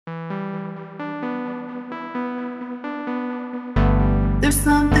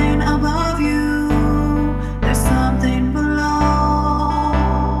something above you, there's something below.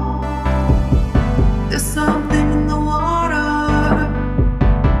 There's something in the water,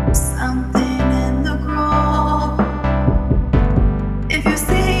 something in the grove. If you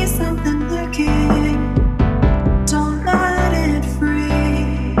see something lurking, don't let it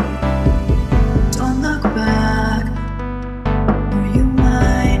free. Don't look back, or you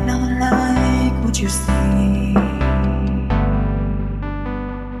might not like what you see.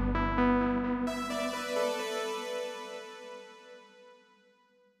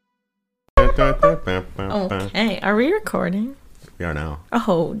 Okay, are we recording? We are now.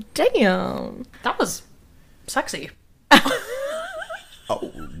 Oh, damn. That was sexy.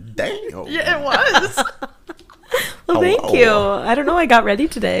 Oh, damn. Yeah, it was. Well, thank you. I don't know, I got ready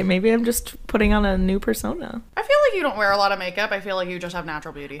today. Maybe I'm just putting on a new persona. I feel like you don't wear a lot of makeup. I feel like you just have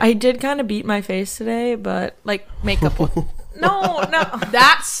natural beauty. I did kind of beat my face today, but like makeup. No.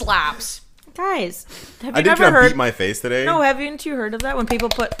 That slaps. Guys, have I you did never try to heard? beat my face today. No, haven't you heard of that when people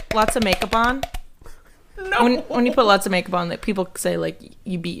put lots of makeup on? No. When you put lots of makeup on, that people say like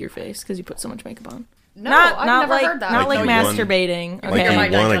you beat your face because you put so much makeup on. No, I've never like, heard that. Not like Like you won- masturbating. Like Okay. my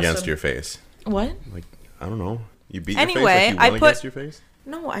you won digestive. against your face. What? Like, I don't know. You beat Anyway, your face I like you won put- against your face?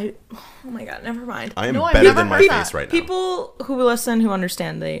 No, oh my god, never mind. I am No, I've better never than my heard that. face right now. People who listen, who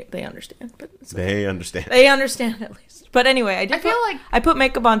understand, they understand. But it's okay. They understand. They understand at least. But anyway, I feel like- I put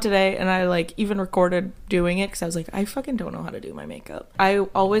makeup on today, and I like even recorded doing it because I was like, I fucking don't know how to do my makeup. I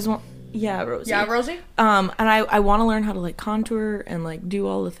always want, yeah, Rosie. Yeah, Rosie? And I want to learn how to like contour and like do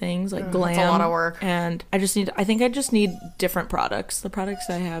all the things like glam. that's a lot of work. And I think I just need different products. The products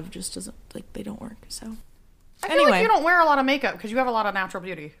I have just doesn't like they don't work. So I feel Anyway. like you don't wear a lot of makeup because you have a lot of natural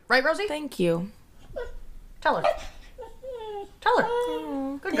beauty. Right, Rosie? thank you. Tell her. Tell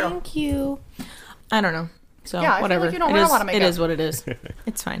her. Good girl. Thank you. I don't know. So Yeah, I feel whatever. like you don't It wear a is- lot of makeup. It is what it is.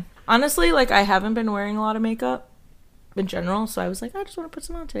 It's fine. Honestly, like I haven't been wearing a lot of makeup in general, so I was like, I just want to put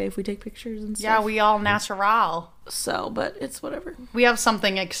some on today if we take pictures and stuff. Yeah, we all natural. So, but it's whatever. We have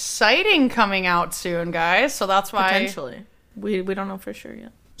something exciting coming out soon, guys. So that's why Potentially. We don't know for sure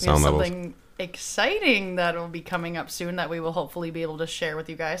yet. we have Sound levels. something exciting that will be coming up soon that we will hopefully be able to share with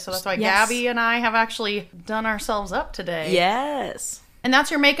you guys. So that's why Yes. Gabby and I have actually done ourselves up today. Yes. And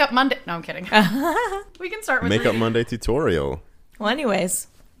that's your Makeup Monday. No, I'm kidding. We can start with Makeup reading. Monday tutorial. Well, anyways,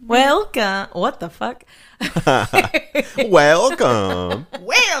 welcome. What the fuck? Welcome.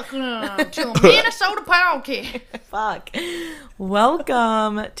 Welcome to Minnesota Podcast. Fuck.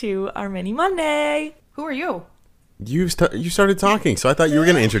 Welcome to our mini Monday. Who are you? You started talking, so I thought you were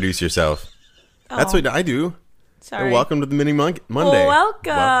going to introduce yourself. That's Oh, what I do. sorry. Welcome to the Mini Monday.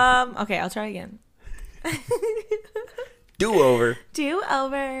 Welcome. Okay, I'll try again. Do over. Do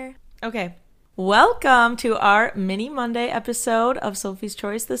over. Okay. Welcome to our mini Monday episode of Sophie's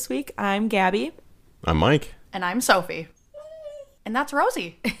Choice this week. I'm Gabby. I'm Mike. And I'm Sophie. And that's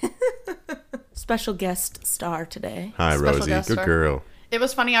Rosie. Special guest star today. Hi, Special Rosie. guest Good star. girl. It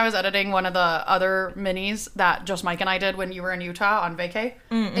was funny. I was editing one of the other minis that just Mike and I did when you were in Utah on vacay.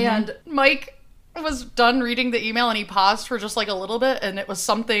 And Mike was done reading the email and he paused for just like a little bit. And it was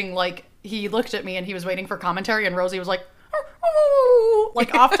something like he looked at me and he was waiting for commentary. And Rosie was like,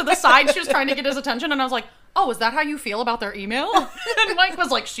 like off to the side. She was trying to get his attention. And I was like, oh, is that how you feel about their email? And Mike was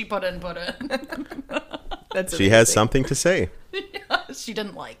like, she put in. That's She has something to say. She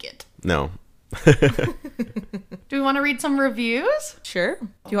didn't like it. No. Do we want to read some reviews? Sure.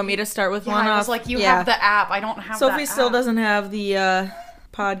 Do you want me to start with Yeah, one I off? was like, you have the app. I don't have that Sophie still app. doesn't have the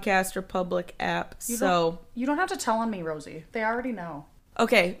podcast or public app. So, You don't have to tell on me, Rosie. They already know.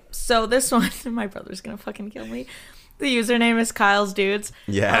 okay. So this one, my brother's going to fucking kill me. The username is Kyle's Dudes.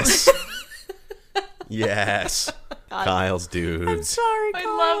 Yes. Yes. Kyle's I'm dudes. sorry, Kyle.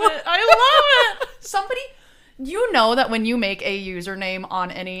 I love it. I love it. Somebody, you know that when you make a username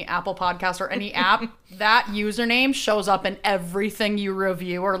on any Apple podcast or any app, that username shows up in everything you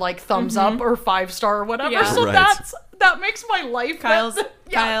review or like thumbs up or 5-star or whatever. Yeah. So Right. that makes my life. Kyle's,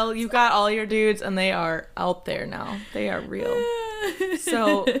 Yeah. Kyle, you got all your dudes and they are out there now. They are real.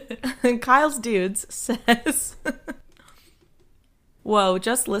 So, Kyle's Dudes says, whoa,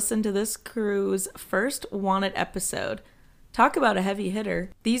 just listen to this crew's first wanted episode. Talk about a heavy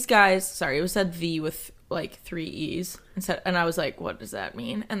hitter. These guys, sorry, it was said the with like 3 E's. And I was like, what does that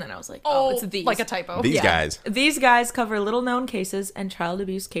mean? And then I was like, oh, it's these. like a typo. These Yeah. guys. These guys cover little known cases and child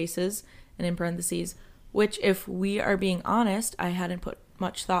abuse cases, and in parentheses, which, if we are being honest, I hadn't put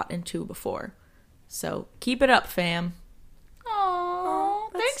much thought into before. So keep it up, fam.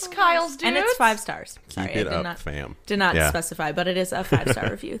 Aww, That's thanks, so Kyle's nice. dudes. And it's 5 stars. Keep Sorry, it I up, fam. did not Yeah. specify, but it is a 5-star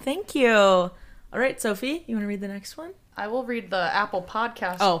review. Thank you. All right, Sophie, you want to read the next one? I will read the Apple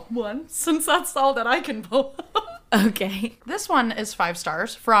Podcast one, since that's all that I can pull. Okay. This one is 5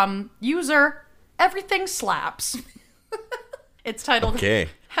 stars from user Everything Slaps. It's titled Okay.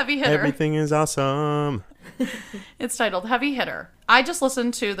 Heavy Hitter. Everything is awesome. It's titled Heavy Hitter. I just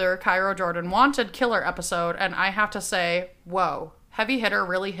listened to their Cairo Jordan Wanted Killer episode, and I have to say, whoa, Heavy Hitter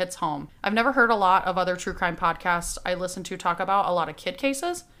really hits home. I've never heard a lot of other true crime podcasts I listen to talk about a lot of kid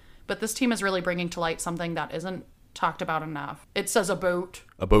cases, but this team is really bringing to light something that isn't talked about enough. It says a boat,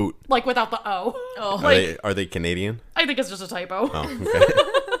 A boat. like without the O. Are they Canadian? I think it's just a typo. Oh,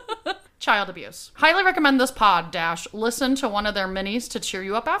 okay. Child abuse. Highly recommend this pod, listen to one of their minis to cheer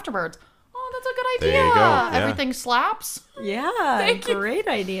you up afterwards. Oh, that's a good idea. There you go, yeah. Everything slaps. Yeah, Thank you. great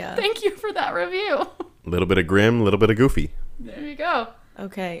idea. Thank you for that review. A little bit of grim, a little bit of goofy. There you go.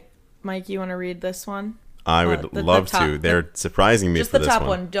 Okay, Mike, you want to read this one? I would the love top- to. They're surprising me Just for the this top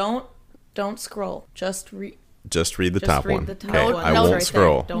one. one. Don't scroll. Just read. Just read the Just top read one. the top Okay, one. I No, won't right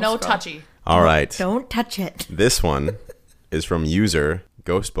scroll. there. Don't No scroll. touchy. All right. Don't touch it. This one is from user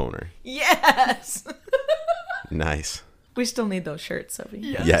Ghost Boner. Yes. Nice. We still need those shirts, Sophie.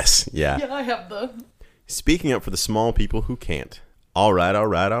 Yes. Yeah. Yeah, I have the... Speaking up for the small people who can't. All right, all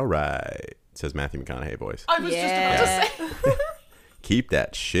right, all right. Says Matthew McConaughey voice. I was just about to say... Keep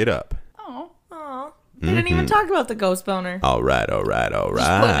that shit up. Oh, Aw. They didn't even talk about the ghost boner. All right, all right, all right.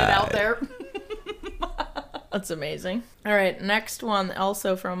 just putting it out there. That's amazing. All right, next one,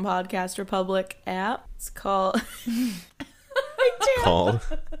 also from Podcast Republic app. It's called. Called.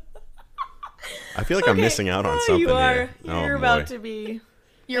 I feel like I'm missing out on something You are. here. You're about to be.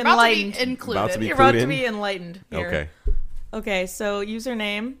 You're about to Enlightened. be included. About to be You're about clued to in? be enlightened. Here. Okay. Okay, so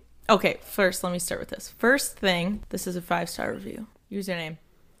username. Okay, first let me start with this. First thing, this is a 5-star review. Username,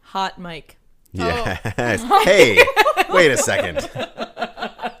 Hot Mike. Yes. Hey, wait a second.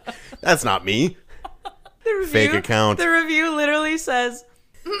 That's not me. The review, Fake account. The review literally says,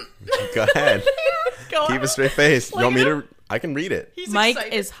 Go ahead. Go Keep on. a straight face. You want me Look to? I can read it. He's Mike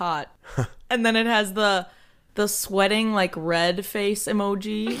excited. is hot. And then it has the sweating like red face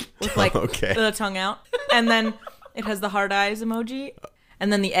emoji with like Okay. the tongue out. And then it has the hard eyes emoji.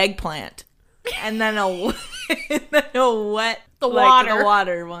 And then the eggplant. And then a wet The like, water. the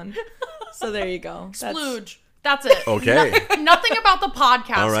water one. So there you go. Splooge. That's it. Okay. Nothing about the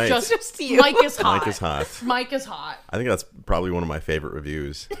podcast. All right. Just you. Mike is hot. Mike is hot. Mike is hot. I think that's probably one of my favorite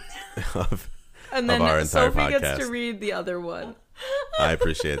reviews of, And then of our entire Sophie gets podcast. to read the other one. I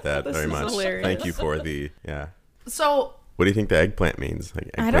appreciate that This very is much. hilarious. Thank you for the So What do you think the eggplant means? Like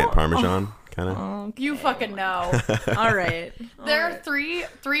I eggplant don't- parmesan, kind of. you fucking know. All right. There are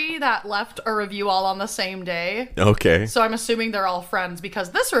three that left a review all on the same day. Okay. So I'm assuming they're all friends because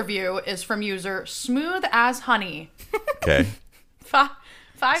this review is from user Smooth as Honey. Okay. 5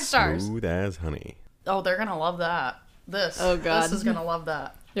 stars. Smooth as honey. Oh, they're gonna love that. Oh, God. This is gonna love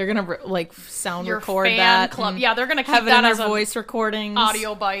that. They're going to like sound Your record fan that. club. and Yeah, they're gonna keep have it that in their as a voice recordings.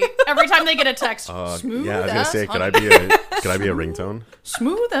 audio bite every time they get a text. Smooth Yeah, I was gonna as say, could honey. I be a ringtone?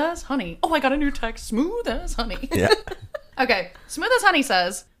 Smooth as honey. Oh, I got a new text. Smooth as honey. Yeah. Okay, Smooth as Honey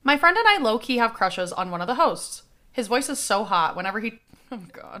says, my friend and I low-key have crushes on one of the hosts. His voice is so hot whenever he... Oh,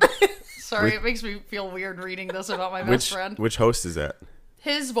 God. Sorry, it makes me feel weird reading this about my best friend. Which host is that?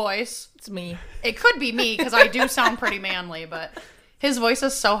 His voice, It's me. it could be me because I do sound pretty manly, but his voice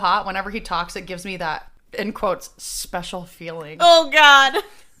is so hot whenever he talks, it gives me that, in quotes, special feeling. Oh, God.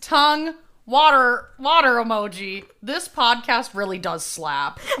 Tongue, water emoji. This podcast really does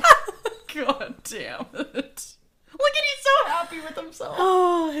slap. God damn it. Look at he's so happy with himself.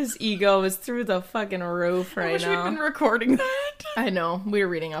 Oh, his ego is through the fucking roof I right wish we'd now. been recording that. I know. We were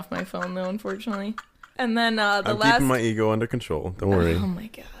reading off my phone, though, unfortunately. And then the I'm last... keeping my ego under control. Don't worry. Oh, my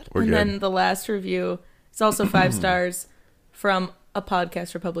God. We're and good. then the last review is also 5 stars from a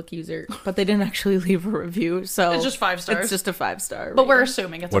Podcast Republic user, but they didn't actually leave a review, so... It's just 5 stars. It's just a 5-star. But we're rating.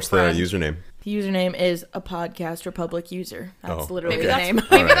 assuming it's What's a the friend. username? The username is a Podcast Republic user. That's Oh, literally Maybe the okay. name.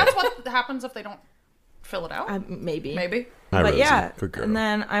 maybe Alright. that's what happens if they don't fill it out. Maybe. Maybe. Hi, But Rosie. yeah, Good girl. and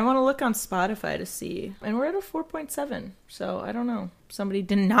then I want to look on Spotify to see, and we're at a 4.7. So I don't know. Somebody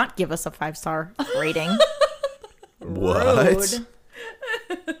did not give us a 5-star rating. What?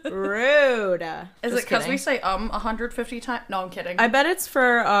 Rude. Is it because we say 150 times? No, I'm kidding. I bet it's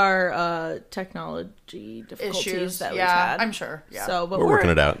for our technology difficulties Issues. that we've Yeah, had. I'm sure. Yeah. So, but We're working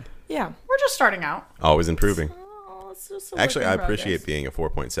it out. Yeah. we're just starting out. Always improving. Oh, it's just a Actually, work I in appreciate progress. being a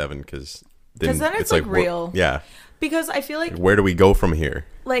 4.7 because then it's, like, real. Yeah. Because I feel like Where do we go from here?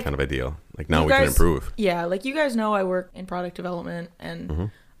 Like, kind of ideal. Like now you we can guys- improve. Yeah, like you guys know I work in product development and Mm-hmm.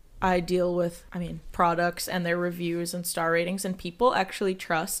 I deal with, products and their reviews and star ratings, and people actually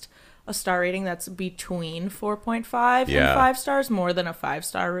trust a star rating that's between 4.5 Yeah. and 5 stars more than a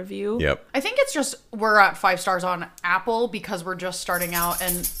 5-star review. Yep. I think it's just we're at 5 stars on Apple because we're just starting out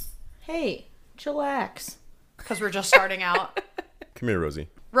and Hey, chillax. because we're just starting out. Come here, Rosie.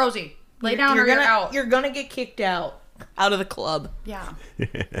 Rosie, lay down or you're out. You're gonna get kicked out of the club. Yeah.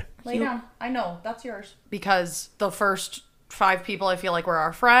 Lay down. I know. That's yours. Because the first 5 people I feel like were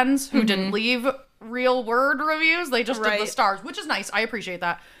our friends who didn't leave real word reviews. They just did Right. the stars, which is nice. I appreciate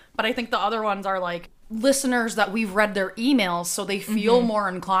that. But I think the other ones are like listeners that we've read their emails, so they feel more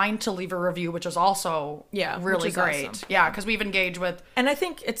inclined to leave a review, which is also Yeah, which really is great. awesome. Yeah, because we've engaged with And I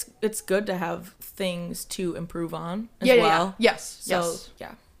think it's good to have things to improve on as yeah, well. yes, So yes.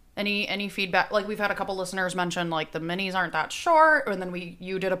 yeah. Any feedback? Like we've had a couple listeners mention like the minis aren't that short, and then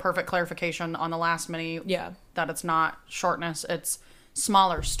you did a perfect clarification on the last mini. Yeah. That it's not shortness, it's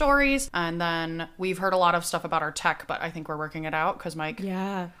smaller stories. And then we've heard a lot of stuff about our tech, but I think we're working it out because Mike,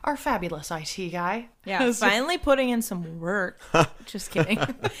 Yeah. our fabulous IT guy, Yeah. Finally putting in some work. Just kidding. he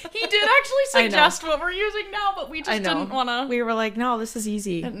did actually I know. suggest what we're using now, but we I just know. didn't want to. We were like, no, this is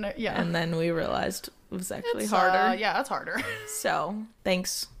easy. Yeah. And then we realized it was actually harder. Yeah, it's harder. So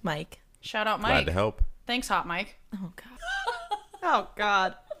thanks, Mike. Shout out Glad Mike. to help. Thanks, Hot Mike. Oh god. Oh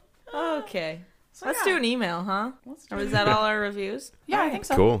god. Okay. Let's yeah. do an email, huh? do Or is that all our reviews? Yeah, I think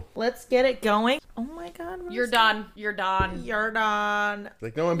so. Cool. Let's get it going. Oh my god. You're done. You're done. You're done.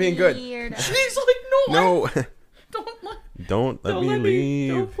 Like, no, I'm being good. You're done. He's like, no, No. don't let Don't let me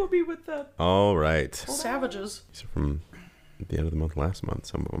leave. Don't put me with them. All right. savages. These are from the end of the month last month,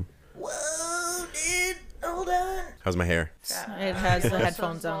 some of them. Whoa, dude. Hold on. How's my hair? It has the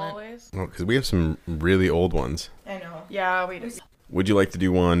headphones on it. Always. Oh, because we have some really old ones. I know. Yeah, we do. Would you like to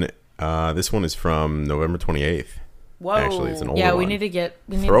do one? This one is from November 28th. Whoa. Actually, it's an older Yeah, one. we need to get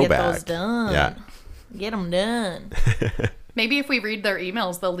Throwback. those done. Yeah. Get them done. Maybe if we read their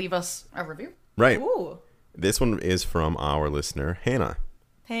emails, they'll leave us a review. Right. Ooh. This one is from our listener, Hannah.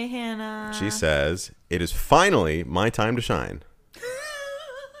 Hey, Hannah. She says, "It is finally my time to shine."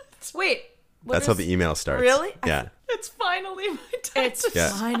 Wait. what That's how is- the email starts. Really? Yeah. It's finally my time. It's Yeah.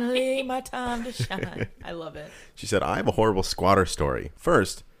 finally my time to shine. I love it. She said, "I have a horrible squatter story.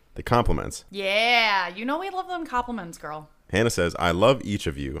 First, the compliments. Yeah, you know we love them compliments, girl. Hannah says, I love each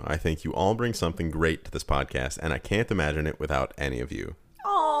of you. I think you all bring something great to this podcast, and I can't imagine it without any of you."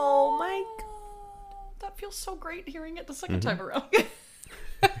 Oh my god. That feels so great hearing it the 2nd Mm-hmm. time around.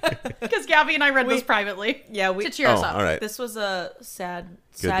 Because Gabby and I read this privately. Yeah, we. To cheer us Oh, up. all right. This was a sad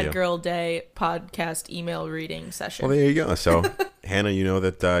deal. girl day podcast email reading session. Well, there you go. So, Hannah, you know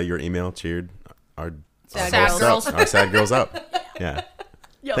that your email cheered our Sad hosts girls. up, our sad girls up. Yeah.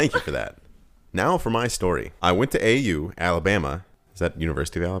 Yup. Thank you for that. Now for my story. I went to AU, Alabama. Is that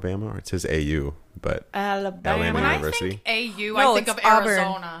University of Alabama? Or it says AU, but Alabama. Alabama When I University. think AU, No, I think it's of Auburn.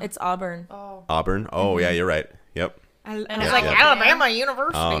 Arizona. It's Auburn. Auburn. Oh, yeah, you're right. Yep. And it's it's like like Alabama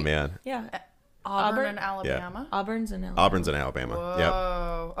University. Oh, man. Yeah. Auburn Auburn? and Alabama. Auburn's in Alabama. Auburn's in Alabama.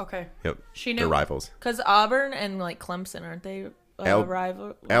 Oh, okay. Yep. She They're knew. rivals. Because Auburn and like Clemson, aren't they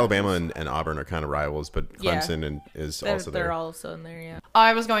rival? Alabama and Auburn are kind of rivals, but Yeah. Clemson is They're, also there. they're also in there, yeah.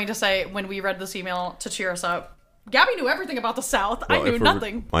 I was going to say, when we read this email to cheer us up, Gabby knew everything about the South. I Well, knew if we're-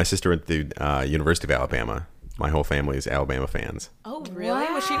 nothing. My sister went to University of Alabama. My whole family is Alabama fans. Oh, really?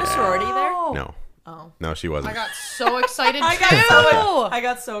 Was she in a sorority there? No. Oh. No, she wasn't. I got so excited I too.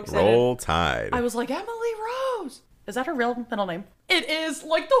 got so excited. Roll Tide. I was like, Emily Rose. Is that her real middle name? It is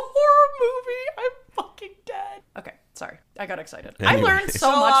like the horror movie. I'm fucking dead. Okay, sorry. I got excited. I Anyway. learned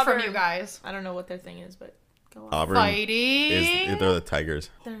so Go much from Auburn. you guys. I don't know what their thing is, but go on. Auburn Fighting. they're the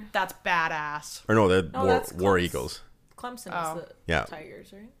Tigers. That's badass. Or no, they're No, War, that's War Clemson. Eagles. Clemson Oh. is the Yeah.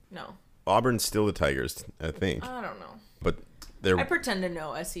 Tigers, right? No. Auburn's still the Tigers, I think. I don't know. But they're I pretend to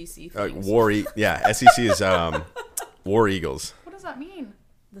know SEC things. SEC is War Eagles. What does that mean?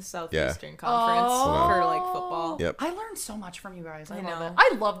 The Southeastern Conference Oh. for like football. Yep. I learned so much from you guys. I love know. it.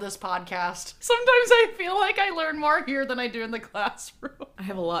 I love this podcast. Sometimes I feel like I learn more here than I do in the classroom. I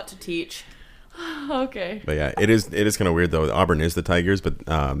have a lot to teach. Okay. But yeah, it is kind of weird though. Auburn is the Tigers, but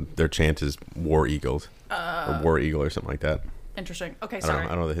their chant is War Eagles or War Eagle or something like that. Interesting. Okay, I don't sorry.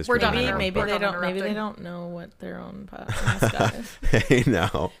 know. I don't know the history. We're done. behind Maybe it, maybe We're they done don't maybe they interrupting. don't know what their own mascot is. but- Hey,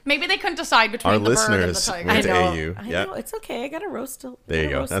 now Maybe they couldn't decide between Our the bird and the listeners tiger. went to know. AU. I Yep. know. It's okay. I got to roast a There you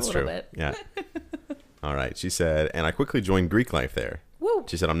go. roast a That's little true. bit. Yeah. All right. She said, and I quickly joined Greek life there. Woo.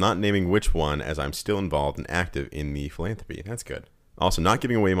 She said, I'm not naming which one as I'm still involved and active in the philanthropy. That's good. Also, not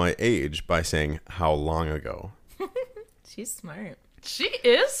giving away my age by saying how long ago. She's smart. She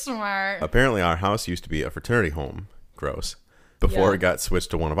is smart. Apparently, our house used to be a fraternity home. Gross. Before Yeah. it got switched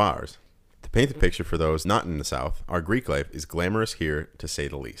to one of ours. To paint the picture for those not in the South, our Greek life is glamorous here, to say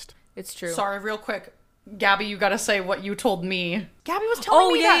the least. It's true. Sorry, real quick. Gabby, you gotta say what you told me. Gabby was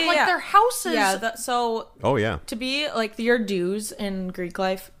telling me that, like, their houses. Yeah, so Oh yeah. to be, like, your dues in Greek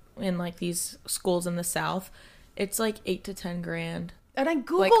life in, like, these schools in the South, it's, like, 8 to 10 grand. And I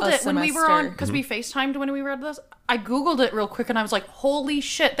Googled Like, a it when we were on, semester. because we FaceTimed when we read this. I Googled it real quick and I was like, holy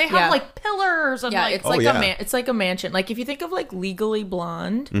shit. They have, Yeah. like, pillars and, Yeah, like... it's Oh, like yeah. it's like a mansion. Like, if you think of, like, Legally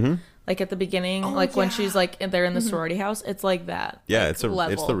Blonde, like, at the beginning, like, when she's, like, they're in the sorority house, it's like that. Yeah, like, it's the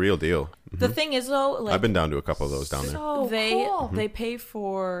level. real deal. The thing is, though, like, I've been down to a couple of those down there. So they cool. they pay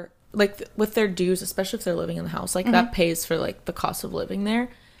for, like, with their dues, especially if they're living in the house, like, that pays for, like, the cost of living there.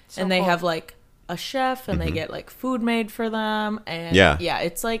 And they cool. have, like, a chef, and they get, like, food made for them, and Yeah.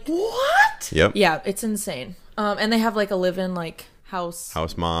 it's like, What? Yep. yeah, it's insane. And they have, like, a live-in, like, house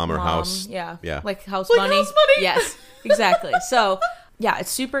House mom or house. yeah, Yeah. like house Like bunny. house bunny? Yes, exactly. So yeah,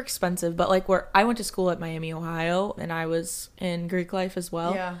 it's super expensive, but, like, where I went to school at Miami, Ohio, and I was in Greek life as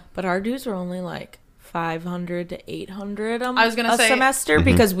well. Yeah. But our dues were only like 500 to 800 I was gonna a say- semester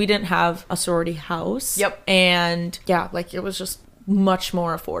because we didn't have a sorority house. Yep. And yeah, like, it was just much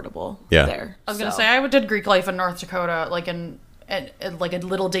more affordable Yeah. there. I was gonna So- say I did Greek life in North Dakota, like in like a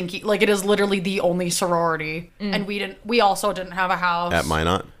little dinky, like it is literally the only sorority, and we also didn't have a house At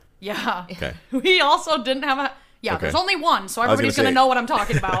Minot. Yeah. Okay. We also didn't have a. Yeah, Okay. there's only one, so was everybody's gonna gonna say- know what I'm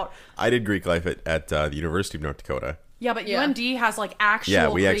talking about. I did Greek life at the University of North Dakota. Yeah, but Yeah. UND has like actual. Yeah,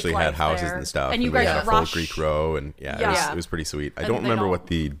 we Greek actually had life houses there. and stuff. and you we guys had a full rush. Greek row, and Yeah. it was pretty sweet. I And don't they remember don't- what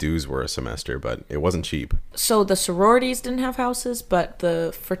the dues were a semester, but it wasn't cheap. So the sororities didn't have houses, but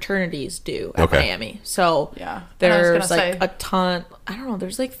the fraternities do at Okay. Miami. So Yeah. And I was there's, gonna like, say- a ton. I don't know.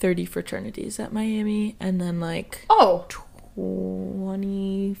 There's like 30 fraternities at Miami, and then like Oh,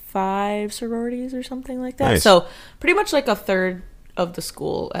 25 sororities or something like that. Nice. So pretty much like a third of the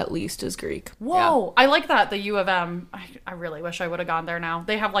school at least is Greek. whoa! I like that. The U of M. I really wish I would have gone there now.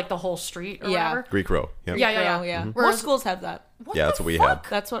 They have like the whole street or Yeah. whatever. Greek row. Yep. Yeah, Yeah, yeah. Most Whereas- schools have that. What Yeah, the that's what we fuck? had.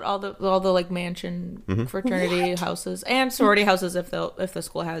 That's what all the like mansion fraternity houses and sorority houses if the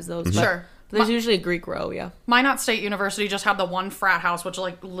school has those. But Sure. there's usually a Greek row. Yeah. Minot State University just had the one frat house, which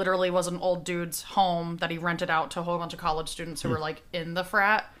like literally was an old dude's home that he rented out to a whole bunch of college students who were like in the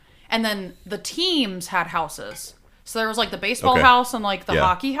frat. And then the teams had houses. So there was like the baseball Okay. house and like the Yeah.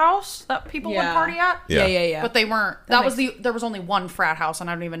 hockey house that people would Yeah. party at. Yeah. Yeah. But they weren't. There makes- was only one frat house, and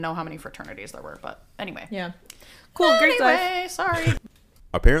I don't even know how many fraternities there were. But anyway. Yeah. Cool. Greek life. Anyway, sorry.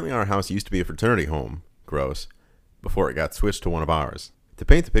 Apparently, our house used to be a fraternity home. Gross. Before it got switched to one of ours. To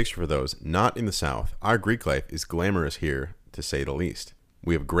paint the picture for those not in the South, our Greek life is glamorous here, to say the least.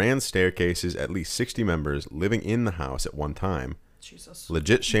 We have grand staircases, at least 60 members living in the house at one time, Jesus.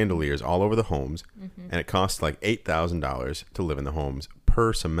 legit chandeliers all over the homes, and it costs like $8,000 to live in the homes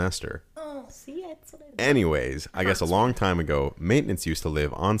per semester. See, that's what Anyways, I guess a long time ago, maintenance used to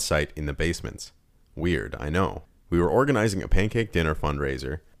live on site in the basements. Weird, I know. We were organizing a pancake dinner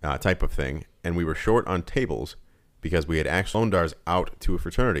fundraiser type of thing, and we were short on tables because we had actually loaned ours out to a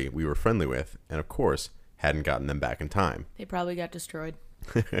fraternity we were friendly with, and of course, hadn't gotten them back in time. They probably got destroyed.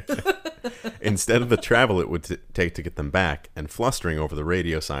 Instead of the travel it would take to get them back, and flustering over the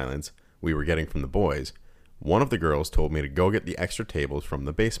radio silence we were getting from the boys, one of the girls told me to go get the extra tables from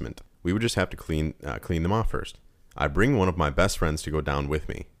the basement. We would just have to clean them off first. I bring one of my best friends to go down with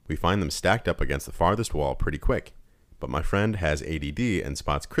me. We find them stacked up against the farthest wall pretty quick, but my friend has ADD and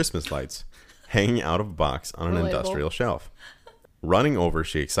spots Christmas lights hanging out of a box on an Relatable. industrial shelf. Running over,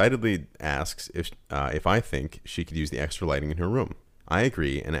 she excitedly asks if I think she could use the extra lighting in her room. I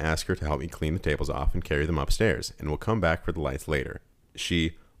agree and ask her to help me clean the tables off and carry them upstairs, and we'll come back for the lights later.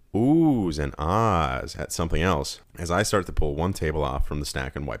 She oohs and ahs at something else as I start to pull one table off from the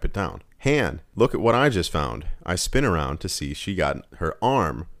stack and wipe it down. Han, look at what I just found. I spin around to see she got her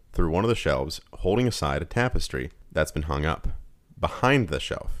arm through one of the shelves, holding aside a tapestry that's been hung up behind the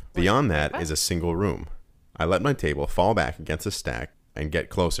shelf. Beyond that is a single room. I let my table fall back against a stack and get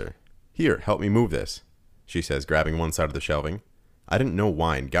closer. Here, help me move this, she says, grabbing one side of the shelving. I didn't know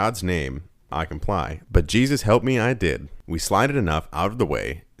why, in God's name, I comply, but Jesus help me, I did. We slided enough out of the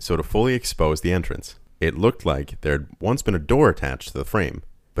way so to fully expose the entrance. It looked like there had once been a door attached to the frame,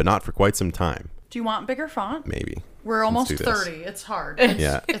 but not for quite some time. Do you want bigger font? Maybe. We're almost do this. 30. It's hard. It's,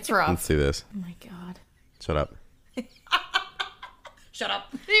 Yeah. it's Let's rough. do this. Oh my god. Shut up. Shut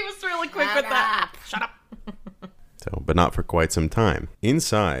up. He was really quick with that. Shut up. So, but not for quite some time.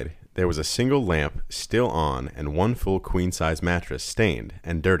 Inside, there was a single lamp still on and one full queen-size mattress stained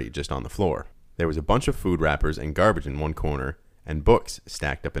and dirty just on the floor. There was a bunch of food wrappers and garbage in one corner and books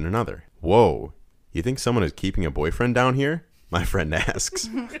stacked up in another. Whoa, you think someone is keeping a boyfriend down here? My friend asks.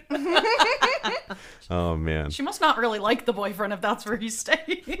 Oh, man. She must not really like the boyfriend if that's where he's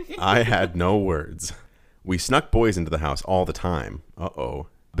staying. I had no words. We snuck boys into the house all the time. Uh-oh.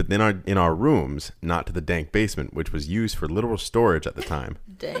 But then in our rooms, not to the dank basement, which was used for literal storage at the time.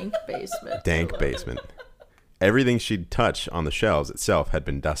 Dank basement. Dank basement. Everything she'd touch on the shelves itself had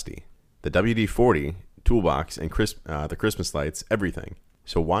been dusty. The WD-40, toolbox, and the Christmas lights, everything.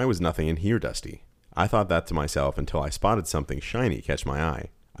 So why was nothing in here dusty? I thought that to myself until I spotted something shiny catch my eye.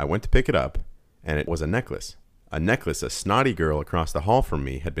 I went to pick it up, and it was a necklace. A necklace a snotty girl across the hall from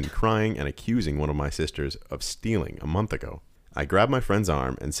me had been crying and accusing one of my sisters of stealing a month ago. I grabbed my friend's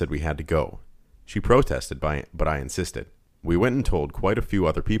arm and said we had to go. She protested, but I insisted. We went and told quite a few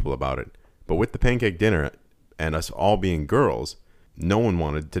other people about it, but with the pancake dinner and us all being girls, no one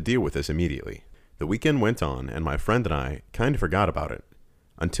wanted to deal with this immediately. The weekend went on, and my friend and I kind of forgot about it.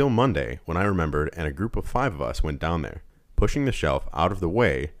 Until Monday, when I remembered and a group of 5 of us went down there. Pushing the shelf out of the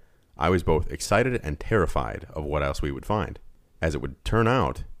way, I was both excited and terrified of what else we would find. As it would turn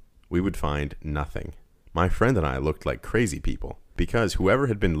out, we would find nothing. My friend and I looked like crazy people, because whoever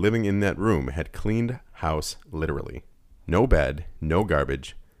had been living in that room had cleaned house literally. No bed, no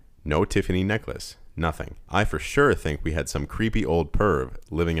garbage, no Tiffany necklace, nothing. I for sure think we had some creepy old perv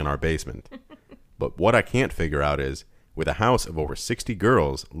living in our basement. But what I can't figure out is, with a house of over 60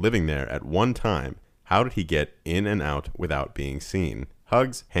 girls living there at one time, how did he get in and out without being seen?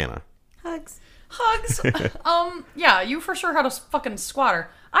 Hugs, Hannah. Hugs. Yeah, you for sure had a fucking squatter.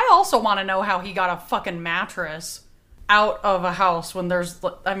 I also want to know how he got a fucking mattress out of a house when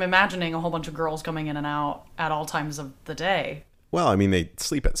I'm imagining a whole bunch of girls coming in and out at all times of the day. Well, I mean, they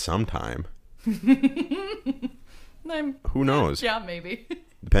sleep at some time. Who knows? Yeah, maybe.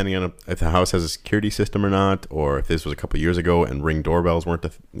 Depending on if the house has a security system or not, or if this was a couple years ago and Ring doorbells weren't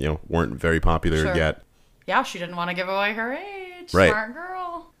very popular Sure. yet. Yeah, she didn't want to give away her age. Right. Smart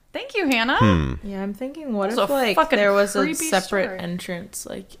girl. Thank you, Hannah. Yeah, I'm thinking, what That's if a like fucking there was a creepy separate story. entrance,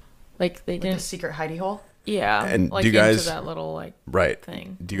 like they The didn't. secret hidey hole. Yeah, And like do you guys- into that little like Right.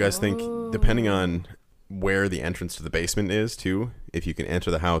 thing. Do you guys think, depending on where the entrance to the basement is, too, if you can enter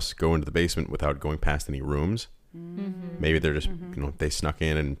the house, go into the basement without going past any rooms, maybe they're just, they snuck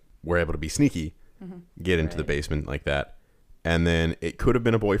in and were able to be sneaky, get into the Right. basement like that. And then it could have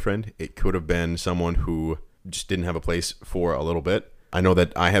been a boyfriend. It could have been someone who just didn't have a place for a little bit. I know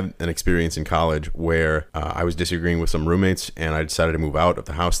that I had an experience in college where I was disagreeing with some roommates, and I decided to move out of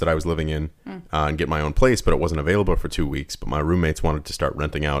the house that I was living in and get my own place, but it wasn't available for 2 weeks. But my roommates wanted to start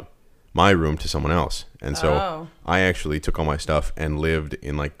renting out my room to someone else. And so Oh. I actually took all my stuff and lived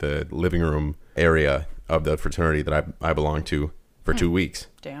in like the living room area of the fraternity that I belonged to for 2 weeks.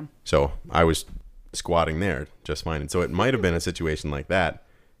 Damn. So I was squatting there just fine. And so it might have been a situation like that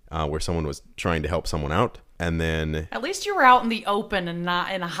where someone was trying to help someone out. And then At least you were out in the open and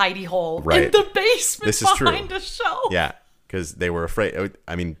not in a hidey hole in Right. the basement This is true. behind a shelf. yeah, because they were afraid.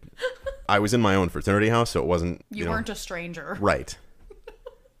 I mean, I was in my own fraternity house, so it wasn't, You weren't a stranger. right.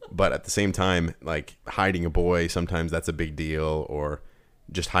 But at the same time, like hiding a boy, sometimes that's a big deal, or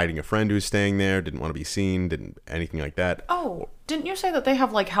just hiding a friend who's staying there, didn't want to be seen, didn't anything like that. Oh, didn't you say that they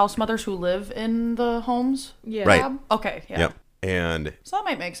have like house mothers who live in the homes? Yeah. Right. Okay, yeah. Yep. And So that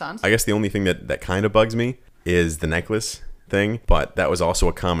might make sense. I guess the only thing that kind of bugs me is the necklace thing, but that was also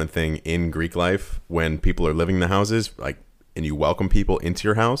a common thing in Greek life when people are living in the houses, like, and you welcome people into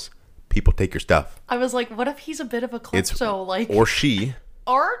your house, people take your stuff. I was like, what if he's a bit of a It's klepto? Like, or she,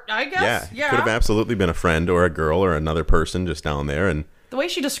 or I guess, yeah, could have absolutely been a friend or a girl or another person just down there. And The way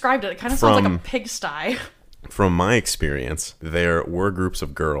she described it kind of sounds like a From- pigsty. from my experience, there were groups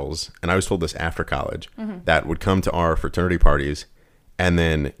of girls, and I was told this after college, that would come to our fraternity parties and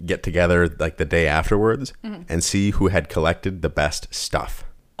then get together like the day afterwards and see who had collected the best stuff.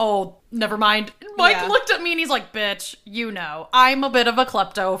 Oh, never mind. Mike Yeah. looked at me and he's like, bitch, you know, I'm a bit of a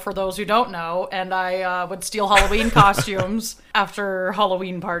klepto for those who don't know, and I would steal Halloween costumes after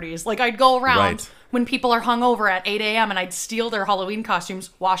Halloween parties. Like, I'd go around Right. when people are hungover at 8 a.m. and I'd steal their Halloween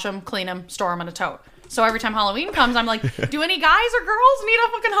costumes, wash them, clean them, store them in a tote. So every time Halloween comes, I'm like, do any guys or girls need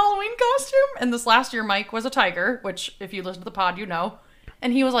a fucking Halloween costume? And this last year, Mike was a tiger, which if you listen to the pod, you know.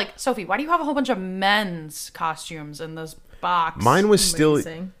 And he was like, Sophie, why do you have a whole bunch of men's costumes in this box? Mine was still,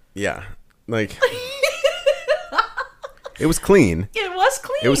 Amazing. yeah, like it was clean. It was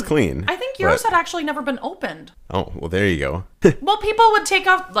clean. It was clean, I think yours but- had actually never been opened. Oh, well, there you go. Well, people would take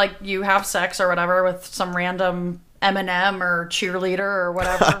off, like, you have sex or whatever with some random M&M or cheerleader or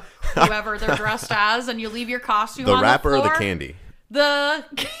whatever, whoever they're dressed as, and you leave your costume The on rapper the or floor. the candy?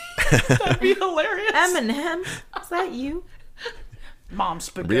 That'd be hilarious. Eminem, is that you? Mom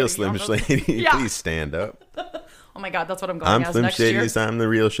spaghetti. Real Slim Shady, Yeah. please stand up. Oh my god, that's what I'm going I'm as Slim next Shady. year. I'm the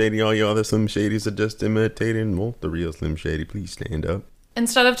real Shady. All you other Slim Shadys are just imitating. Won't the real Slim Shady please stand up?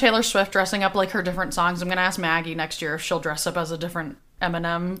 Instead of Taylor Swift dressing up like her different songs, I'm gonna ask Maggie next year if she'll dress up as a different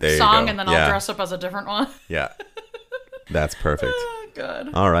Eminem There you song, go. and then Yeah. I'll dress up as a different one. Yeah. That's perfect.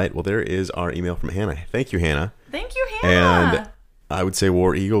 Good. All right. Well, there is our email from Hannah. Thank you, Hannah. Thank you, Hannah. And I would say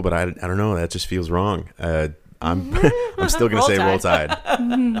War Eagle, but I don't know. That just feels wrong. I'm still gonna Roll say Roll Tide. Tide.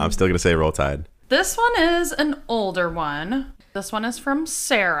 I'm still gonna say Roll Tide. This one is an older one. This one is from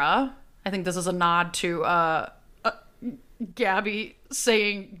Sarah. I think this is a nod to Gabby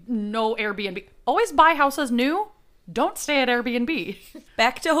saying no Airbnb. Always buy houses new. Don't stay at Airbnb.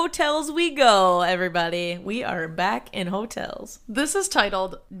 Back to hotels we go, everybody. We are back in hotels. This is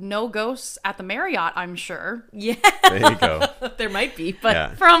titled No Ghosts at the Marriott, I'm sure. Yeah, There you go. there might be, but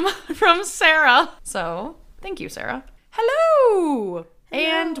Yeah. From Sarah. So, thank you, Sarah. Hello.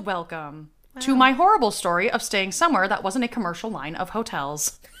 And welcome to my horrible story of staying somewhere that wasn't a commercial line of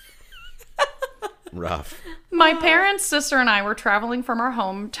hotels. Rough. My parents, sister, and I were traveling from our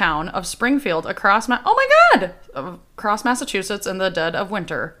hometown of Springfield across Massachusetts in the dead of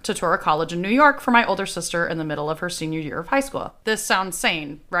winter to tour a college in New York for my older sister in the middle of her senior year of high school. This sounds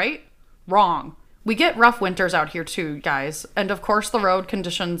sane, right? Wrong. We get rough winters out here too, guys, and of course the road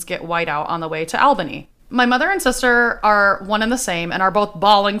conditions get white out on the way to Albany. My mother and sister are one and the same and are both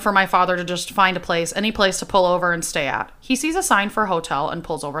bawling for my father to just find a place, any place to pull over and stay at. He sees a sign for a hotel and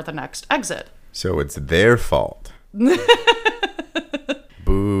pulls over at the next exit. So it's their fault.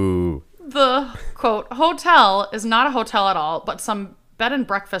 Boo. The, quote, hotel is not a hotel at all, but some bed and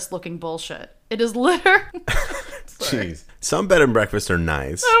breakfast looking bullshit. It is Jeez. Some bed and breakfast are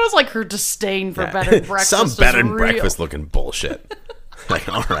nice. That was like her disdain for bed and breakfast. Some is bed and real. breakfast looking bullshit. Like,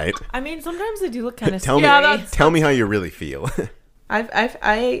 all right. I mean, sometimes they do look kind of Tell scary. me. Tell me how you really feel.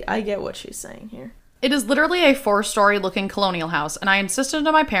 I get what she's saying here. It is literally a 4-story looking colonial house, and I insisted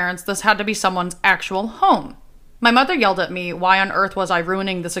to my parents this had to be someone's actual home. My mother yelled at me, why on earth was I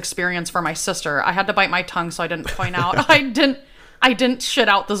ruining this experience for my sister? I had to bite my tongue so I didn't point out I didn't shit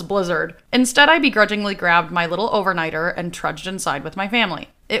out this blizzard. Instead, I begrudgingly grabbed my little overnighter and trudged inside with my family.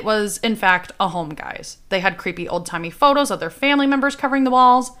 It was, in fact, a home, guys. They had creepy old-timey photos of their family members covering the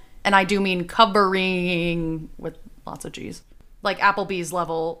walls, and I do mean covering with lots of G's. Like Applebee's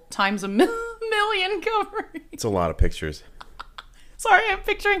level times a million covering. It's a lot of pictures. Sorry, I'm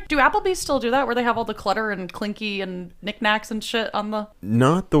picturing. Do Applebee's still do that where they have all the clutter and clinky and knickknacks and shit on the...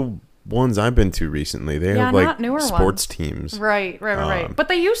 Not the ones I've been to recently. They Yeah, have not like newer sports ones. teams. Right. But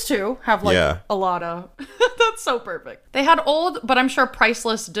they used to have like Yeah. a lot of... That's so perfect. They had old, but I'm sure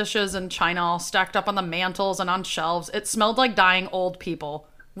priceless dishes and china all stacked up on the mantles and on shelves. It smelled like dying old people.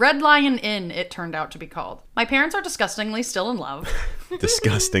 Red Lion Inn, it turned out to be called. My parents are disgustingly still in love.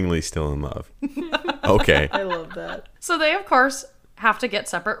 Disgustingly still in love. Okay. I love that. So they, of course, have to get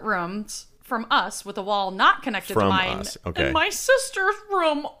separate rooms from us with a wall not connected to From mine. us, okay. And my sister's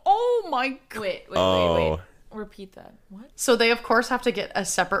room. Oh my god. Wait. Oh. Repeat that. What? So they, of course, have to get a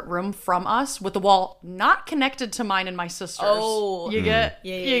separate room from us with the wall not connected to mine and my sister's. Oh. You get?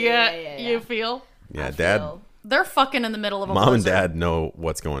 Yeah. You feel? Yeah, I Dad, feel- They're fucking in the middle of a Mom and blizzard. Dad know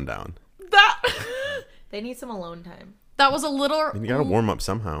what's going down. That They need some alone time. that was a little You gotta warm up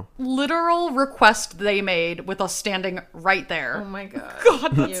somehow. literal request they made with us standing right there. Oh my god.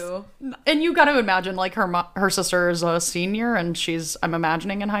 God, You. And you got to imagine, like, her sister is a senior, and I'm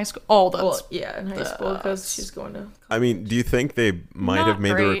imagining in high school. Oh, that's Well, yeah, in high school because she's going to. I mean, do you think they might Not have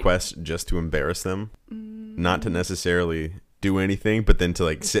made the great. request just to embarrass them? Not to necessarily do anything, but then to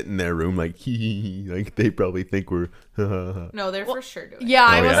like sit in their room like, hee hee hee, like they probably think we're No, they're for sure doing. Yeah,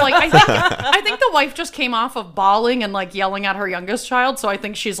 I was yeah. like, I think the wife just came off of bawling and like yelling at her youngest child, so I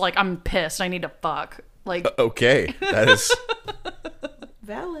think she's like, I'm pissed. I need to fuck. Like okay.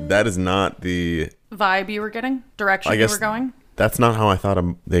 Valid. That is not the vibe you were getting, direction I you guess were going. that's not how I thought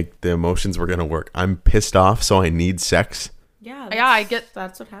the emotions were gonna work. I'm pissed off, so I need sex. Yeah. Yeah, I get.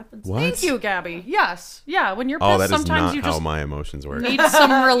 That's what happens. What? Thank you, Gabby. Yes, yeah. When you're pissed, Oh, that is sometimes not you how just my emotions work. need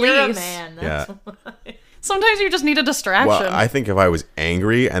some release. You're a man. That's Yeah. why. Sometimes you just need a distraction. Well, I think if I was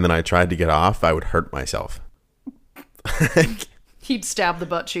angry and then I tried to get off, I would hurt myself. He'd stab the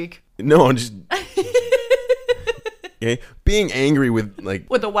butt cheek No, I'm just okay. Being angry with like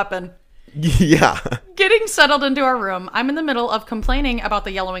with a weapon. yeah. Getting settled into our room, I'm in the middle of complaining about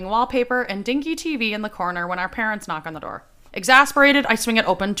the yellowing wallpaper and dinky TV in the corner when our parents knock on the door. Exasperated, I swing it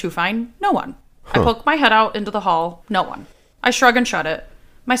open to find no one. I poke my head out into the hall, no one. I shrug and shut it.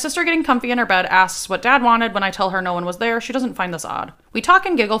 My sister, getting comfy in her bed, asks what Dad wanted. When I tell her no one was there, she doesn't find this odd. We talk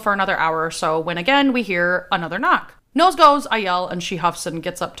and giggle for another hour or so when again we hear another knock. Nose goes, I yell, and she huffs and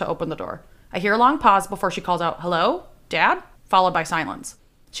gets up to open the door. I hear a long pause before she calls out, "Hello? Dad?" followed by silence.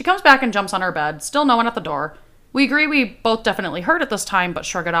 She comes back and jumps on her bed, still no one at the door. We agree we both definitely heard it this time, but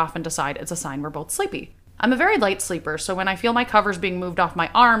shrug it off and decide it's a sign we're both sleepy. I'm a very light sleeper, so when I feel my covers being moved off my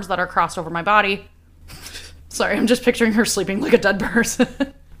arms that are crossed over my body... Sorry, I'm just picturing her sleeping like a dead person.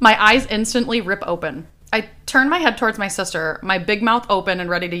 My eyes instantly rip open. I turn my head towards my sister, my big mouth open and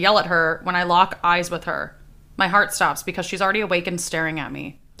ready to yell at her when I lock eyes with her. My heart stops because she's already awake and staring at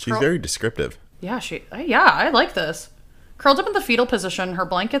me. She's very descriptive. Yeah, I like this. Curled up in the fetal position, her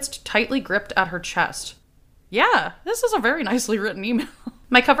blankets tightly gripped at her chest. Yeah, this is a very nicely written email.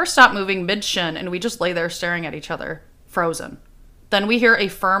 My covers stop moving mid-shin, and we just lay there staring at each other, frozen. Then we hear a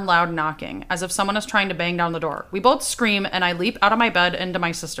firm, loud knocking, as if someone is trying to bang down the door. We both scream, and I leap out of my bed into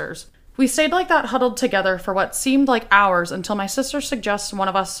my sister's. We stayed like that, huddled together for what seemed like hours, until my sister suggests one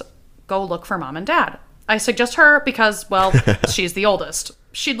of us go look for Mom and Dad. I suggest her because, well, she's the oldest.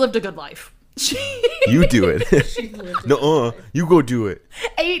 She'd lived a good life. You do it. No, you go do it.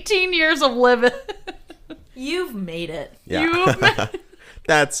 18 years of living. You've made it. Yeah.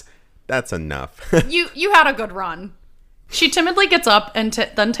 That's enough. You had a good run. She timidly gets up and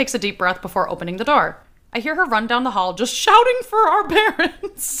then takes a deep breath before opening the door. I hear her run down the hall just shouting for our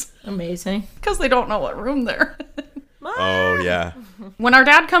parents. Amazing. Because they don't know what room they're in. Oh, yeah. When our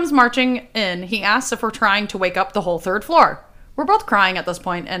dad comes marching in, he asks if we're trying to wake up the whole third floor. We're both crying at this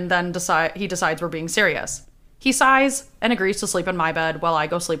point, and then he decides we're being serious. He sighs and agrees to sleep in my bed while I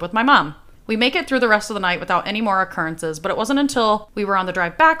go sleep with my mom. We make it through the rest of the night without any more occurrences, but it wasn't until we were on the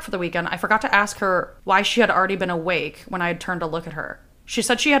drive back for the weekend I forgot to ask her why she had already been awake when I had turned to look at her. She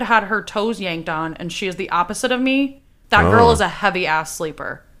said she had had her toes yanked on, and she is the opposite of me. That girl is a heavy-ass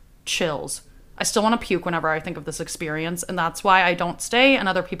sleeper. Chills. I still want to puke whenever I think of this experience, and that's why I don't stay in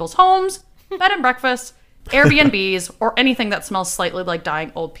other people's homes, bed and breakfast, Airbnbs, or anything that smells slightly like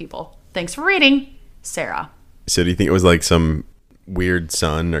dying old people. Thanks for reading, Sarah. So do you think it was like some weird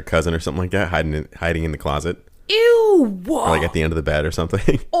son or cousin or something like that hiding in the closet? Ew! Whoa. Or like at the end of the bed or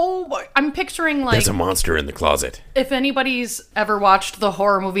something? Oh, my. I'm picturing like... There's a monster in the closet. If anybody's ever watched the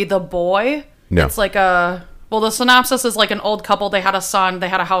horror movie The Boy, No. It's like a... Well, the synopsis is like an old couple. They had a son. They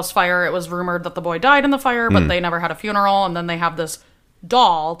had a house fire. It was rumored that the boy died in the fire, but they never had a funeral. And then they have this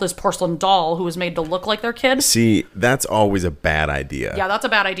doll, this porcelain doll, who was made to look like their kid. See, that's always a bad idea. Yeah, that's a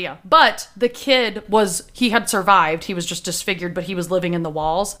bad idea. But the kid he had survived. He was just disfigured, but he was living in the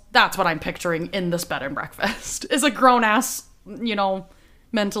walls. That's what I'm picturing in this bed and breakfast. Is a grown-ass,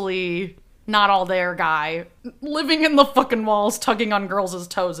 mentally not all there guy living in the fucking walls, tugging on girls'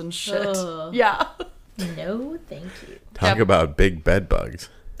 toes and shit. Ugh. Yeah. No, thank you. Talk about big bed bugs.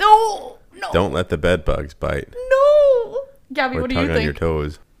 No. Don't let the bed bugs bite. No. Gabby, Or what do you tug on your think?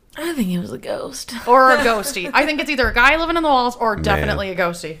 toes. I think it was a ghost. Or a ghosty. I think it's either a guy living in the walls or definitely a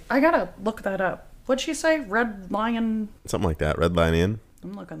ghosty. I gotta look that up. What'd she say? Red lion? Something like that. Red line in.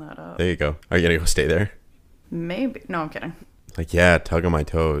 I'm looking that up. There you go. Are you gonna go stay there? Maybe. No, I'm kidding. Like, yeah, tug on my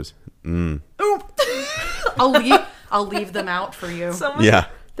toes. Oop. I'll leave them out for you. Yeah.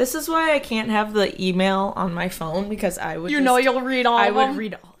 This is why I can't have the email on my phone, because I would You'll read all I of them? would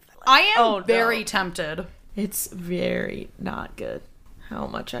read all of them. I am Oh, no. very tempted. It's very not good how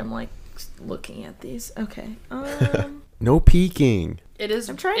much I'm like looking at these. Okay. No peeking. It is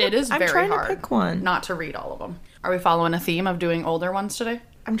I'm trying very to hard pick one. not to read all of them. Are we following a theme of doing older ones today?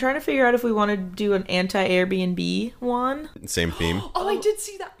 I'm trying to figure out if we want to do an anti-Airbnb one. Same theme. Oh, I did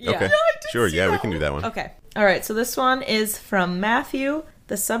see that. Yeah. Okay. Yeah, I Sure, yeah, we can do that one. Okay. All right. So this one is from Matthew.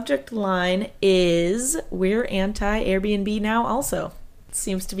 The subject line is "We're anti-Airbnb now." Also,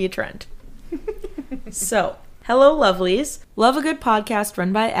 seems to be a trend. So, hello, lovelies. Love a good podcast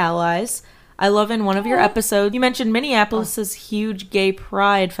run by allies. I love in one of your episodes you mentioned Minneapolis's huge gay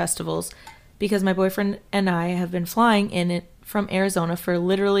pride festivals, because my boyfriend and I have been flying in it from Arizona for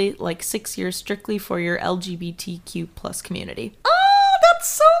literally like 6 years, strictly for your LGBTQ plus community. Oh, that's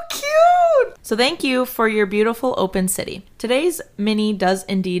so cute. So thank you for your beautiful open city. Today's mini does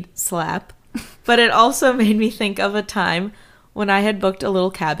indeed slap, but it also made me think of a time when I had booked a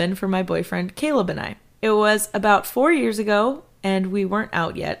little cabin for my boyfriend Caleb and I. It was about 4 years ago, and we weren't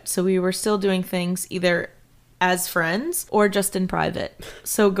out yet, so we were still doing things either as friends or just in private.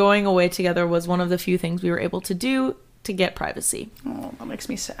 So going away together was one of the few things we were able to do to get privacy. Oh, that makes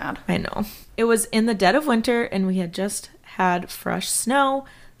me sad. I know. It was in the dead of winter, and we had just had fresh snow.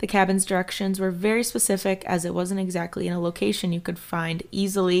 The cabin's directions were very specific, as it wasn't exactly in a location you could find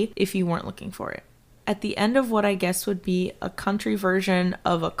easily if you weren't looking for it. At the end of what I guess would be a country version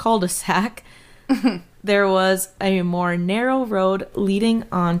of a cul-de-sac, there was a more narrow road leading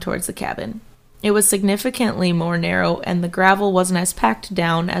on towards the cabin. It was significantly more narrow, and the gravel wasn't as packed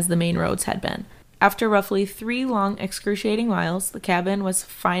down as the main roads had been. After roughly 3 long, excruciating miles, the cabin was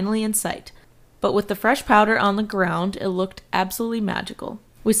finally in sight. But with the fresh powder on the ground, it looked absolutely magical.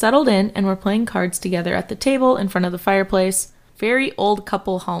 We settled in and were playing cards together at the table in front of the fireplace. Very old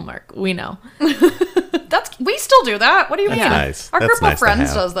couple hallmark, we know. We still do that. What do you mean? nice. Our That's group nice of to friends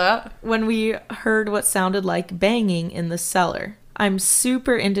have. does that. When we heard what sounded like banging in the cellar. I'm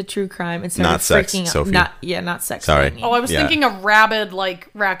super into true crime and started Not sex, freaking out. Sophie. Not sex. Sorry. Banging. Oh, I was Yeah. thinking a rabid, like,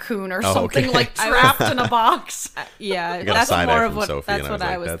 raccoon or something, okay. like, trapped in a box. Yeah, got a that's side eye more from of what Sophie, that's and I what was I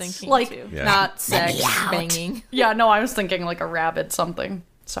like, was that's- thinking Like, too. Yeah. Not sex banging. Yeah, no, I was thinking, like, a rabid something.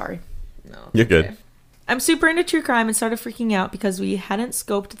 Sorry. No, You're good. I'm super into true crime and started freaking out because we hadn't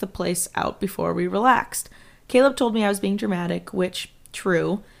scoped the place out before we relaxed. Caleb told me I was being dramatic, which,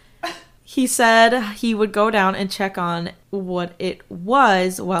 true. He said he would go down and check on what it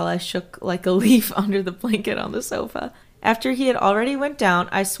was while I shook like a leaf under the blanket on the sofa. After he had already went down,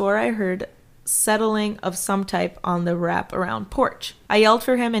 I swore I heard settling of some type on the wrap around porch. I yelled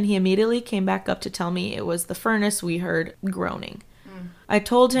for him and he immediately came back up to tell me it was the furnace we heard groaning. I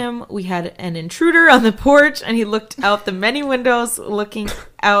told him we had an intruder on the porch, and he looked out the many windows looking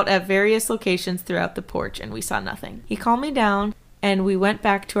out at various locations throughout the porch, and we saw nothing. He calmed me down, and we went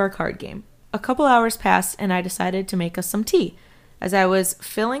back to our card game. A couple hours passed, and I decided to make us some tea. As I was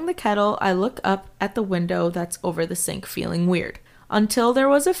filling the kettle, I look up at the window that's over the sink, feeling weird, until there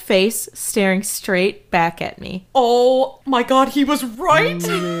was a face staring straight back at me. Oh, my God, he was right!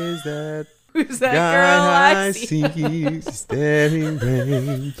 Who is that Who's that guy girl I I see? see staring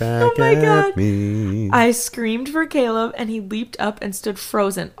right back my at God. me? I screamed for Caleb, and he leaped up and stood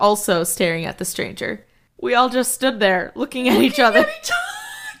frozen, also staring at the stranger. We all just stood there, looking at each other.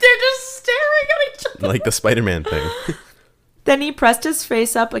 They're just staring at each other. Like the Spider-Man thing. Then he pressed his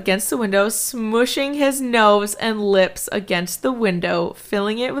face up against the window, smushing his nose and lips against the window,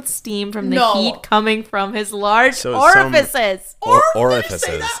 filling it with steam from the No. heat coming from his large So orifices.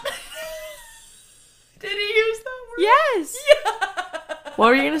 Orifices. Did he use that word? Yes. What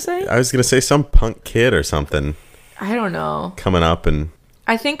were you going to say? I was gonna say some punk kid or something I don't know. coming up and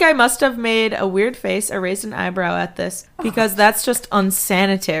I think I must have made a weird face or raised an eyebrow at this because that's just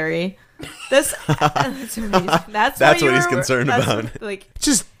unsanitary. This that's amazing. That's That's you what he's were- concerned that's about. what- like it's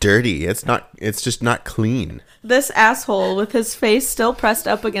just dirty. It's not. It's just not clean. this asshole with his face still pressed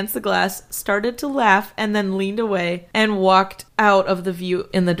up against the glass started to laugh and then leaned away and walked out of the view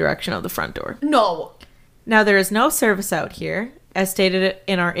in the direction of the front door. No. Now there is no service out here, as stated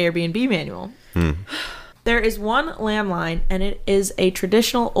in our Airbnb manual. There is one landline, and it is a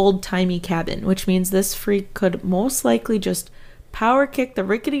traditional old-timey cabin, which means this freak could most likely just power kick the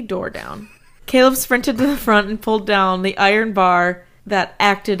rickety door down. Caleb sprinted to the front and pulled down the iron bar that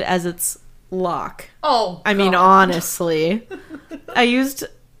acted as its lock. Oh, I mean, God. honestly. I used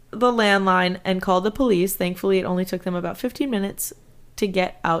the landline and called the police. Thankfully, it only took them about 15 minutes to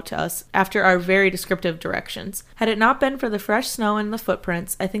get out to us after our very descriptive directions. Had it not been for the fresh snow and the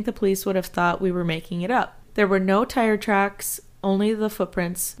footprints, I think the police would have thought we were making it up. There were no tire tracks, only the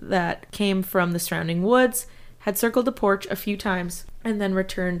footprints that came from the surrounding woods, had circled the porch a few times, and then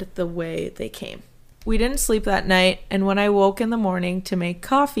returned the way they came. We didn't sleep that night, and when I woke in the morning to make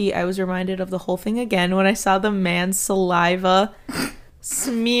coffee, I was reminded of the whole thing again when I saw the man's saliva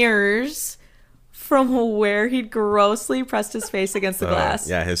smears from where he'd grossly pressed his face against the glass.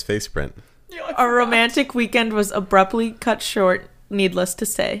 Yeah, his face print. Our romantic weekend was abruptly cut short, needless to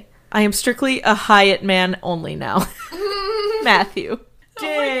say. I am strictly a Hyatt man only now. Matthew.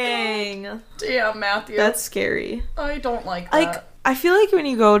 Dang. Damn, Matthew. That's scary. I don't like that. Like, I feel like when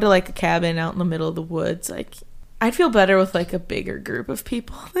you go to like a cabin out in the middle of the woods, like I'd feel better with like a bigger group of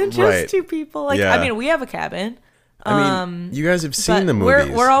people than just Right. 2 people. Like, Yeah. I mean, we have a cabin. I mean, you guys have But seen the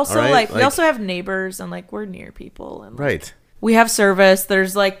movies. we're also all right? like we also have neighbors and like we're near people and like, right. we have service.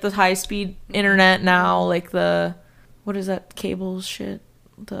 There's like the high speed internet now, like the what is that cable shit?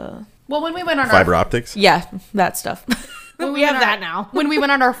 The well, when we went on Fiber our optics. yeah, that stuff. when we have went on that our- now. when we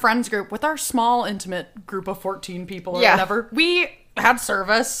went on our friends group with our small intimate group of 14 people or Yeah. whatever, we had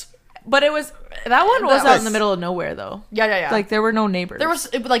service. But it was that one was That out in was- the middle of nowhere though. Yeah. Like there were no neighbors. There was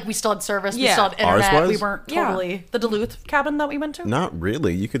like we still had service. We Yeah. still had Ours internet. was? We weren't Yeah. totally the Duluth cabin that we went to. Not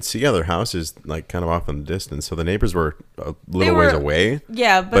really. You could see other houses like kind of off in the distance, so the neighbors were a They little ways were- away.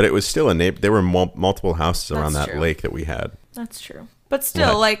 yeah, But it was still a neighbor. There were multiple houses around That's that true. lake that we had. that's true. But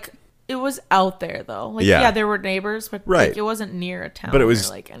still, What? like it was out there though. Like Yeah. yeah, there were neighbors, but Right. like, it wasn't near a town. But it or,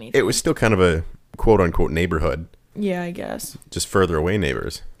 was like anything. it was still kind of a quote unquote neighborhood, yeah, I guess. just further away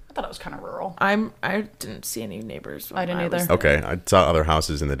neighbors. I thought it was kind of rural. I didn't see any neighbors. I didn't was either. there. Okay, I saw other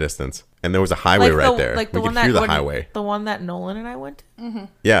houses in the distance, and there was a highway right there. Like the we one could hear the when- highway. The one that Nolan and I went to.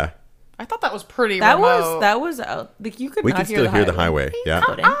 Yeah, I thought that was pretty That remote. was out. Like you could we not could still hear the highway. Yeah,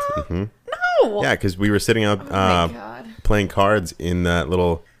 Couldn't. No. yeah, because we were sitting out Oh my God. playing cards in that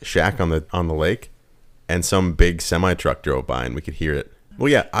little shack on the lake, and some big semi truck drove by, and we could hear it. Well,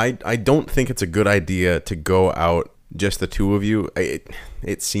 yeah, I don't think it's a good idea to go out just the two of you.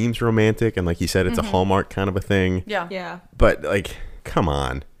 It seems romantic, and like you said, it's a Hallmark kind of a thing. Yeah. Yeah. But like, come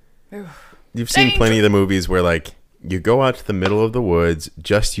on. You've seen plenty of the movies where like you go out to the middle of the woods,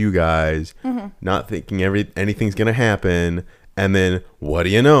 just you guys, not thinking anything's gonna happen, and then what do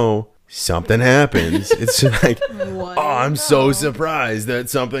you know? Something happens. It's like, What? oh, I'm so surprised that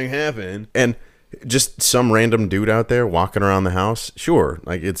something happened, and just some random dude out there walking around the house. Sure,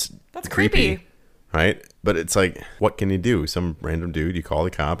 like That's creepy, creepy. right? But it's like, what can you do? Some random dude, you call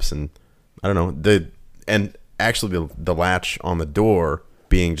the cops, and I don't know. And actually the latch on the door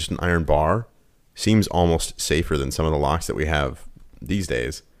being just an iron bar seems almost safer than some of the locks that we have these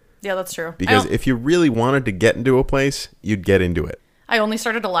days. Yeah, that's true. Because if you really wanted to get into a place, you'd get into it. I only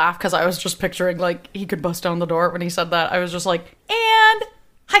started to laugh because I was just picturing like he could bust down the door when he said that. I was just like, and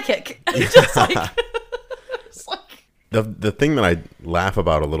high kick. Just like, it's like, The thing that I laugh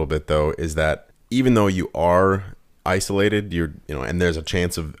about a little bit though is that even though you are isolated, and there's a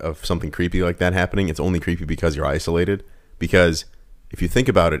chance of something creepy like that happening, it's only creepy because you're isolated. Because if you think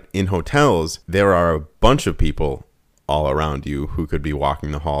about it, in hotels, there are a bunch of people all around you who could be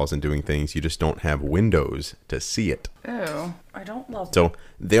walking the halls and doing things. You just don't have windows to see it. ew, I don't love that. So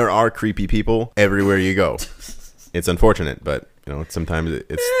there are creepy people everywhere you go. It's unfortunate, but sometimes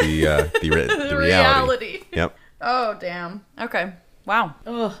it's the reality. Yep. Oh, damn. Okay. Wow.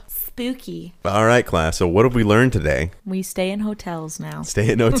 Ugh, spooky. All right, class. So what have we learned today? We stay in hotels now.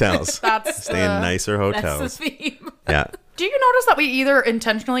 Stay in hotels. That's Stay in nicer hotels. That's the theme. Yeah. Do you notice that we either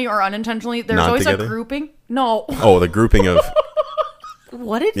intentionally or unintentionally, there's Not always together? a grouping? No. Oh, the grouping of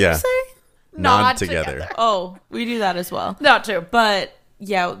What did Yeah. you say? nod together. Oh, we do that as well. That too. But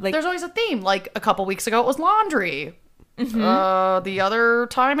yeah, like There's always a theme. Like a couple weeks ago, it was laundry. The other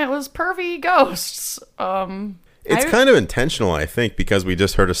time, it was pervy ghosts. It's kind of intentional, I think, because we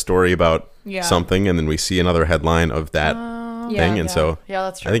just heard a story about Yeah. something, and then we see another headline of that thing, and so Yeah,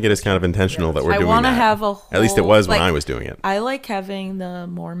 that's true. I think it is kind of intentional that we're I doing want to that. have a whole, At least it was when like, I was doing it. I like having the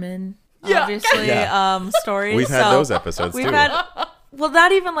Mormon, Yeah. obviously, Yeah. stories. We've had so those episodes we've too. had, well,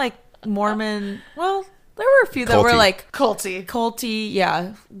 not even like Mormon. Well, there were a few that were Culty. like culty. culty,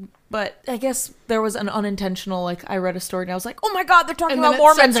 yeah. But I guess there was an unintentional, like, I read a story and I was like, oh my God, they're talking And then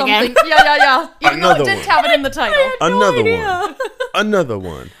about it said Mormons again. something. Yeah. Even though Another it didn't one. have it in the title. Another one. Another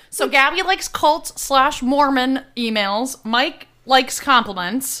one. So Gabby likes cult/Mormon emails. Mike likes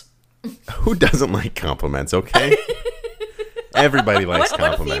compliments. Who doesn't like compliments, okay? Everybody likes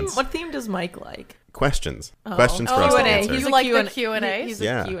compliments. What theme does Mike like? Questions. Questions for us to Q&A. answer. He's You a like the Q&A. Q&As? He's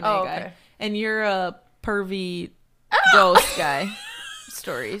Yeah. a Q&A Oh, guy. okay. And you're a pervy ghost guy.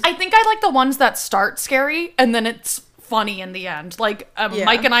 Stories. I think I like the ones that start scary and then it's funny in the end. Like Yeah.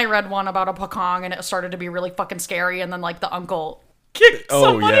 Mike and I read one about a pekong and it started to be really fucking scary and then like the uncle kicked Oh,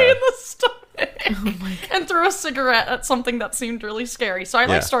 somebody yeah. in the stomach and threw a cigarette at something that seemed really scary. So I Yeah.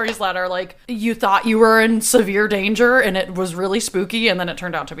 like stories that are like you thought you were in severe danger and it was really spooky and then it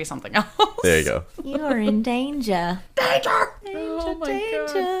turned out to be something else. There you go. You are in danger. Danger! Oh my God.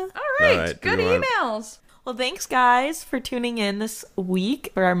 danger. All right, All right, do good we want- emails. Well, thanks guys for tuning in this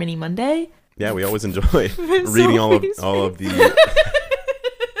week for our mini Monday. Yeah, we always enjoy reading all of the.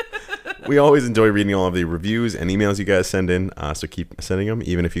 We always enjoy reading all of the reviews and emails you guys send in. So keep sending them.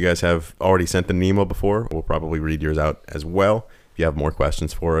 Even if you guys have already sent an email before, we'll probably read yours out as well. If you have more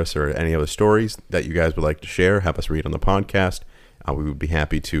questions for us or any other stories that you guys would like to share, have us read on the podcast. We would be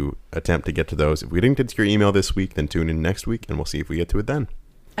happy to attempt to get to those. If we didn't get to your email this week, then tune in next week and we'll see if we get to it then.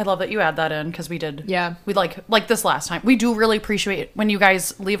 I love that you add that in because we did. Yeah. We like this last time. We do really appreciate when you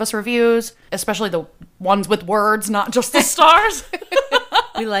guys leave us reviews, especially the ones with words, not just the stars.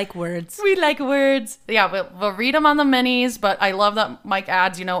 We like words. We like words. Yeah, we'll read them on the minis, but I love that Mike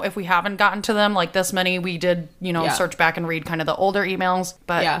adds, if we haven't gotten to them like this many, we did, Yeah. search back and read kind of the older emails.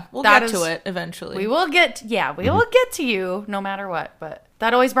 But Yeah, we'll that get to is- it eventually. We will get, we will get to you no matter what. But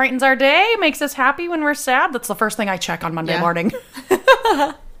that always brightens our day, makes us happy when we're sad. That's the first thing I check on Monday Yeah. morning.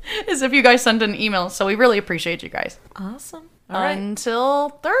 Is if you guys send an email. So we really appreciate you guys. Awesome. All right. Until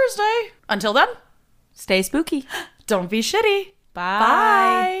Thursday. Until then, Stay spooky. don't be shitty. Bye.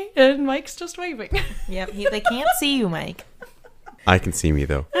 Bye. And Mike's just waving. Yep. They can't see you, Mike. I can see me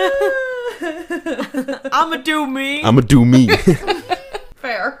though. I'ma do me. I'm gonna do me.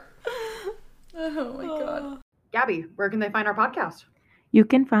 Fair. Gabby, where can they find our podcast? You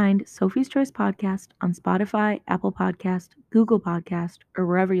can find Sophie's Choice Podcast on Spotify, Apple Podcast, Google Podcast, or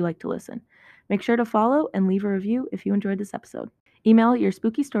wherever you like to listen. Make sure to follow and leave a review if you enjoyed this episode. Email your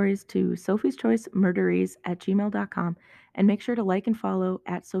spooky stories to sophieschoicemurderies@gmail.com and make sure to like and follow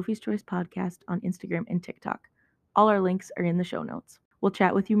at Sophie's Choice Podcast on Instagram and TikTok. All our links are in the show notes. We'll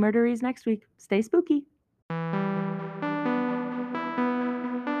chat with you murderies next week. Stay spooky.